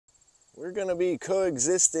We're gonna be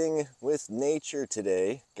coexisting with nature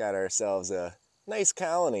today. Got ourselves a nice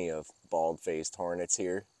colony of bald-faced hornets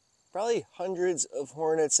here. Probably hundreds of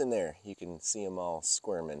hornets in there. You can see them all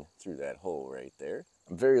squirming through that hole right there.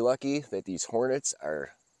 I'm very lucky that these hornets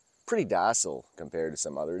are pretty docile compared to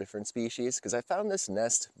some other different species, because I found this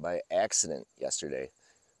nest by accident yesterday,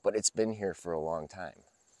 but it's been here for a long time.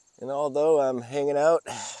 And although I'm hanging out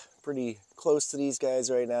pretty close to these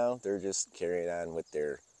guys right now, they're just carrying on with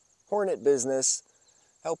their hornet business,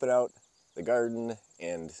 helping out the garden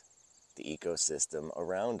and the ecosystem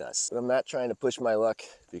around us. But I'm not trying to push my luck,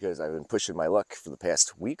 because I've been pushing my luck for the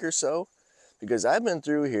past week or so, because I've been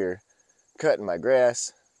through here cutting my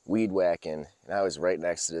grass, weed whacking, and I was right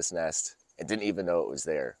next to this nest and didn't even know it was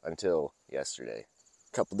there until yesterday.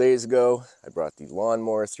 A couple days ago, I brought the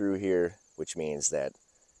lawnmower through here, which means that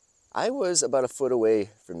I was about a foot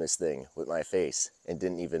away from this thing with my face and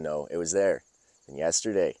didn't even know it was there. And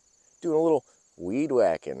yesterday, doing a little weed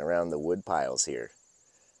whacking around the wood piles here.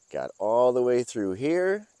 Got all the way through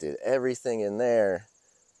here, did everything in there,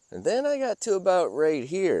 and then I got to about right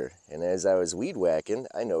here, and as I was weed whacking,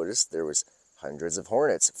 I noticed there was hundreds of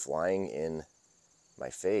hornets flying in my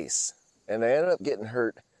face. And I ended up getting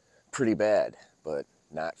hurt pretty bad, but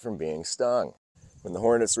not from being stung. When the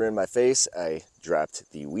hornets were in my face, I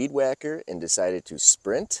dropped the weed whacker and decided to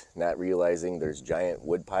sprint, not realizing there's giant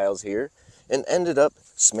wood piles here, and ended up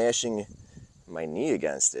smashing my knee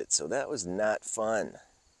against it. So that was not fun,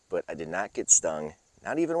 but I did not get stung,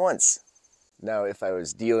 not even once. Now, if I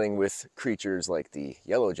was dealing with creatures like the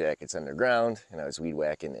yellow jackets underground and I was weed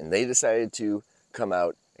whacking and they decided to come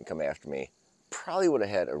out and come after me, probably would have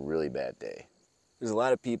had a really bad day. There's a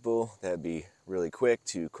lot of people that'd be really quick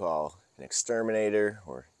to call an exterminator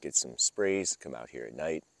or get some sprays, come out here at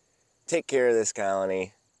night, take care of this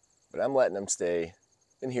colony, but I'm letting them stay,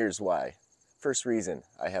 and here's why. First reason,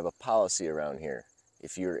 I have a policy around here.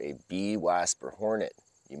 If you're a bee, wasp, or hornet,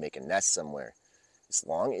 you make a nest somewhere, as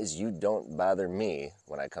long as you don't bother me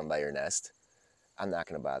when I come by your nest, I'm not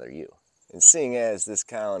going to bother you. And seeing as this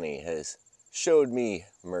colony has showed me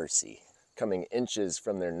mercy, coming inches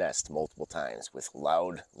from their nest multiple times with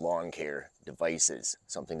loud lawn care devices,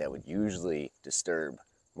 something that would usually disturb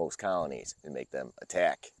most colonies and make them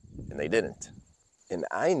attack, and they didn't. And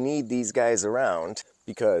I need these guys around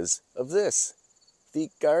because of this, the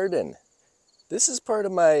garden. This is part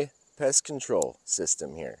of my pest control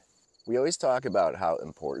system here. We always talk about how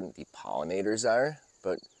important the pollinators are,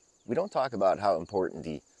 but we don't talk about how important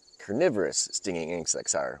the carnivorous stinging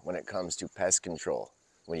insects are when it comes to pest control.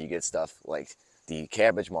 When you get stuff like the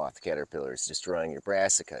cabbage moth caterpillars destroying your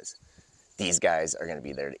brassicas, these guys are going to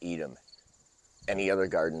be there to eat them. Any other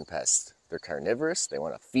garden pests, they're carnivorous, they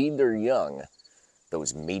want to feed their young,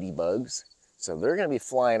 those meaty bugs, so they're going to be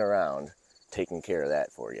flying around taking care of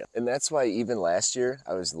that for you. And that's why even last year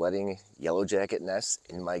I was letting yellow jacket nests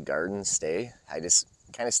in my garden stay. I just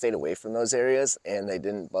kind of stayed away from those areas and they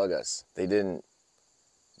didn't bug us. They didn't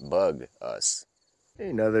bug us.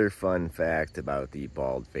 Another fun fact about the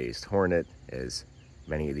bald-faced hornet is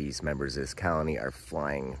many of these members of this colony are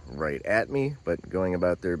flying right at me, but going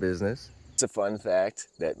about their business. It's a fun fact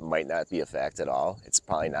that might not be a fact at all. It's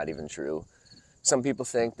probably not even true. Some people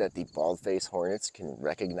think that the bald-faced hornets can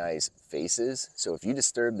recognize faces. So if you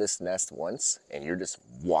disturb this nest once and you're just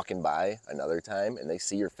walking by another time and they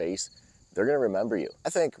see your face, they're going to remember you. I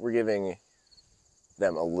think we're giving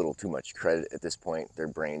them a little too much credit at this point. Their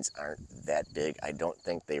brains aren't that big. I don't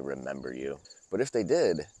think they remember you. But if they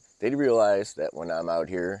did, they'd realize that when I'm out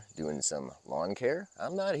here doing some lawn care,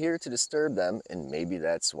 I'm not here to disturb them, and maybe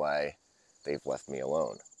that's why they've left me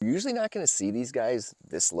alone. You're usually not going to see these guys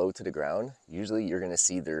this low to the ground. Usually you're going to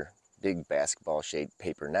see their big basketball-shaped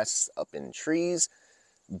paper nests up in trees.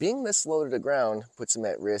 Being this low to the ground puts them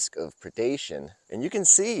at risk of predation, and you can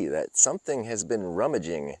see that something has been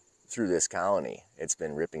rummaging through this colony. It's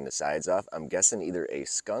been ripping the sides off. I'm guessing either a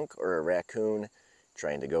skunk or a raccoon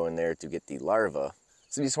trying to go in there to get the larva.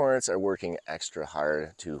 So these hornets are working extra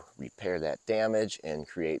hard to repair that damage and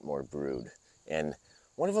create more brood. And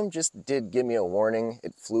one of them just did give me a warning.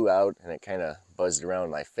 It flew out and it kind of buzzed around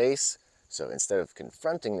my face. So instead of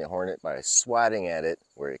confronting the hornet by swatting at it,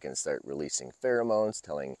 where it can start releasing pheromones,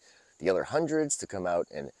 telling the other hundreds to come out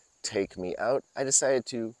and take me out, I decided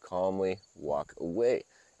to calmly walk away.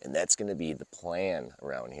 And that's going to be the plan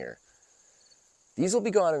around here. These will be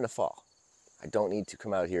gone in the fall. I don't need to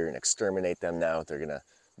come out here and exterminate them now. They're going to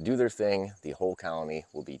do their thing. The whole colony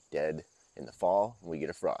will be dead in the fall when we get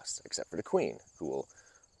a frost, except for the queen, who will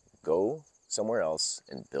go somewhere else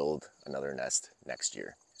and build another nest next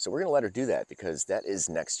year. So we're going to let her do that because that is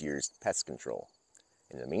next year's pest control.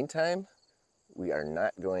 In the meantime, we are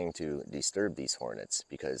not going to disturb these hornets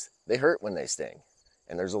because they hurt when they sting,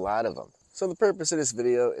 and there's a lot of them. So the purpose of this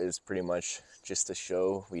video is pretty much just to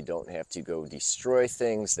show we don't have to go destroy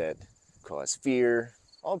things that cause fear.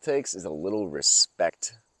 All it takes is a little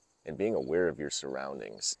respect and being aware of your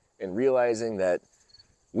surroundings and realizing that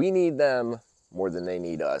we need them more than they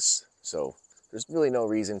need us. So there's really no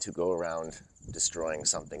reason to go around destroying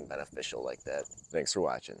something beneficial like that. Thanks for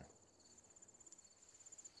watching.